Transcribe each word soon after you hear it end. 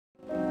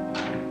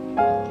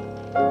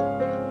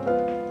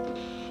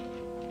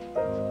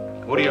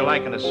Who do you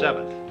like in the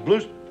 7th?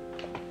 Blues?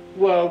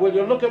 Well, will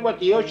you look at what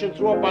the ocean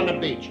threw up on the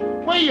beach?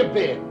 Where you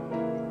been?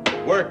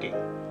 Working.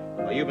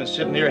 Well, you've been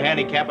sitting here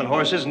handicapping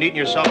horses and eating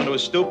yourself into a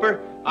stupor.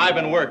 I've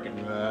been working.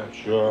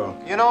 Sure.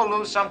 You know,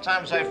 Lou,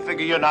 sometimes I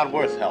figure you're not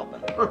worth helping.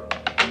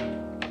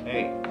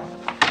 Hey,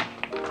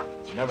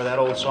 remember that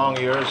old song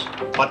of yours,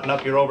 Button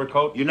Up Your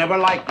Overcoat? You never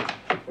liked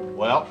it.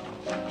 Well,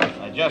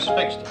 I just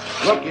fixed it.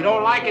 Look, you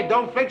don't like it,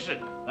 don't fix it.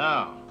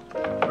 Now,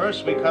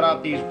 first we cut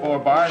out these 4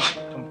 bars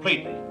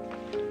completely.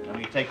 Then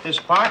we take this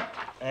part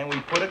and we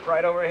put it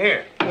right over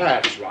here.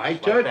 That's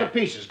right. Tear it to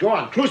pieces. Go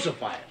on,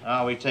 crucify it.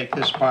 Now we take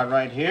this part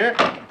right here,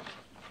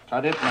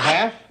 cut it in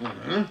half,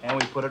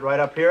 and we put it right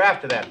up here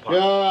after that part.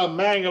 Yeah,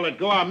 mangle it.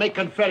 Go on, make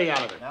confetti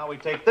out of it. Now we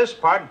take this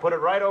part and put it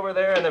right over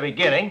there in the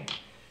beginning.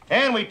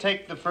 And we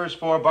take the first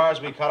 4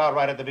 bars we cut out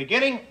right at the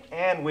beginning,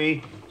 and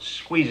we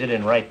squeeze it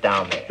in right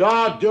down there.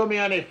 Don't do me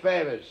any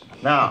favors.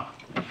 Now,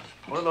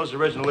 what are those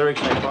original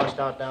lyrics I crossed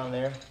out down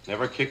there?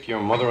 Never kick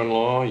your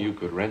mother-in-law, you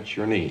could wrench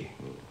your knee.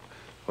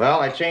 Well,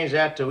 I changed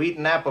that to eat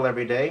an apple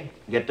every day,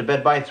 get to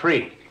bed by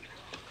 3.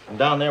 And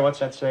down there, what's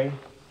that say?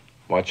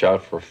 Watch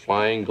out for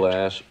flying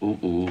glass,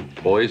 ooh,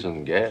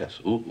 poison gas,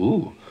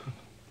 ooh.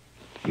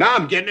 Now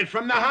I'm getting it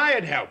from the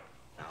hired help.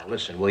 Now,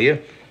 listen, will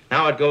you?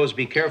 Now it goes,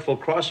 be careful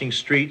crossing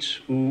streets,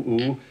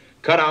 ooh.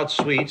 Cut out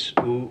sweets,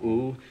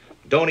 ooh.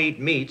 Don't eat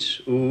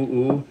meats,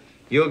 ooh.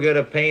 You'll get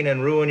a pain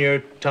and ruin your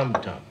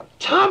tum-tum.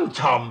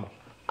 Tum-tum?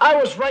 I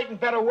was writing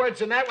better words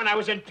than that when I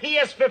was in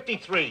PS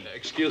 53.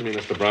 Excuse me,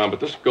 Mr. Brown, but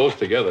this goes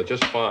together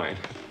just fine.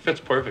 Fits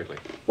perfectly.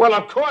 Well,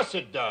 of course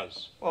it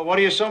does. Well, what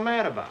are you so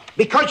mad about?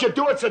 Because you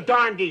do it so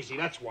darned easy,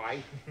 that's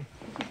why.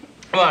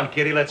 Come on,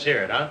 Kitty, let's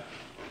hear it, huh?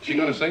 She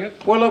gonna sing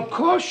it? Well, of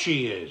course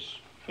she is.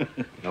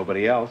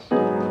 Nobody else.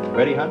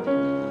 Ready, huh?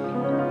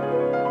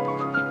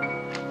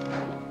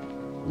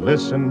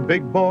 Listen,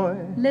 big boy.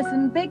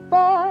 Listen, big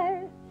boy.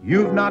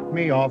 You've knocked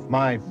me off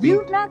my feet.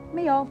 You've knocked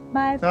me off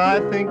my feet. I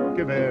think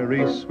you're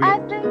very sweet. I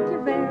think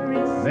you're very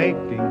sweet.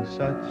 Making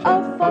such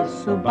a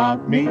fuss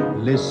about me.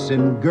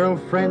 Listen,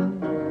 girlfriend.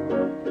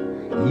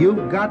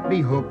 You've got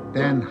me hooked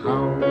and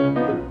how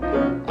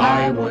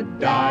I would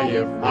die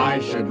if I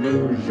should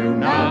lose you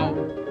now.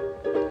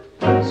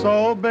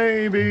 So,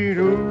 baby,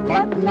 do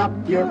Button up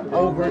your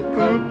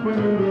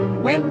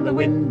overcoat when the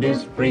wind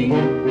is free.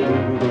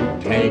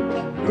 Take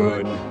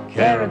good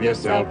care of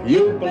yourself,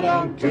 you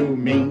belong to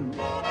me.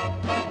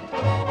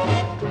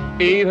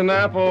 Eat an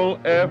apple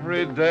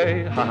every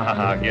day,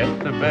 get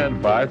to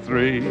bed by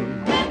 3.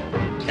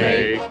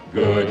 Take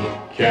good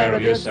care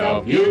of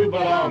yourself, you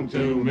belong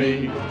to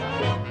me.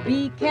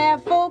 Be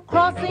careful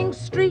crossing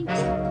streets.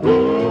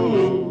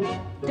 Ooh,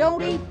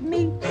 Don't eat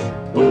meat.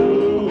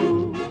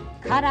 ooh,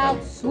 Cut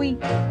out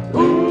sweet.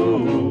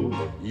 ooh.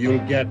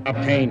 You'll get a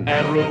pain.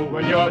 And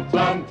ruin your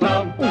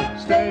tum-tum.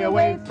 Stay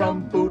away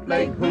from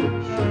bootleg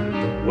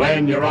hooch.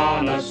 When you're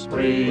on a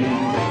spree,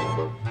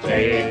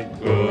 take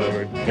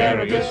good care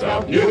of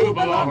yourself, you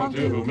belong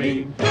to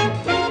me.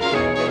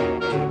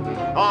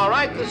 All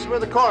right, this is where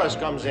the chorus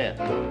comes in.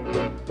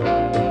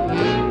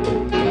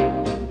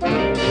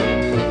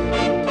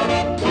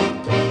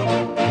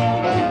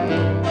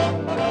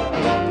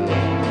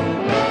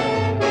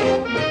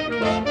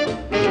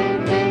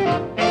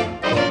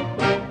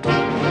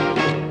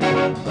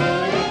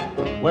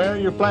 wear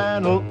your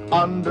flannel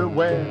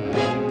underwear.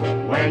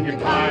 When you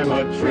climb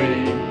a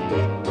tree,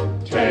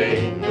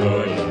 take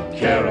good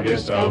care of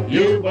yourself,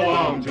 you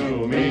belong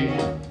to me.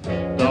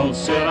 Don't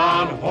sit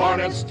on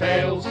hornets'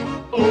 tails,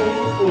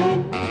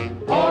 ooh,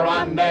 or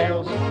on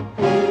nails,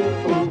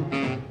 ooh,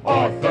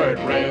 or third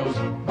rails,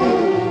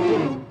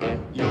 ooh.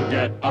 You'll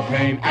get a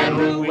pain and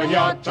ruin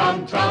your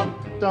tum-tum.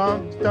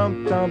 Dum,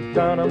 dum, dum,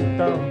 dum, dum,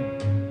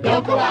 dum.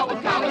 Don't go out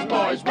with college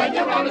boys when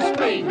you're on the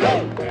spree.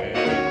 Take good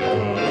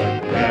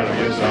care of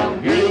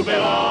yourself, you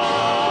belong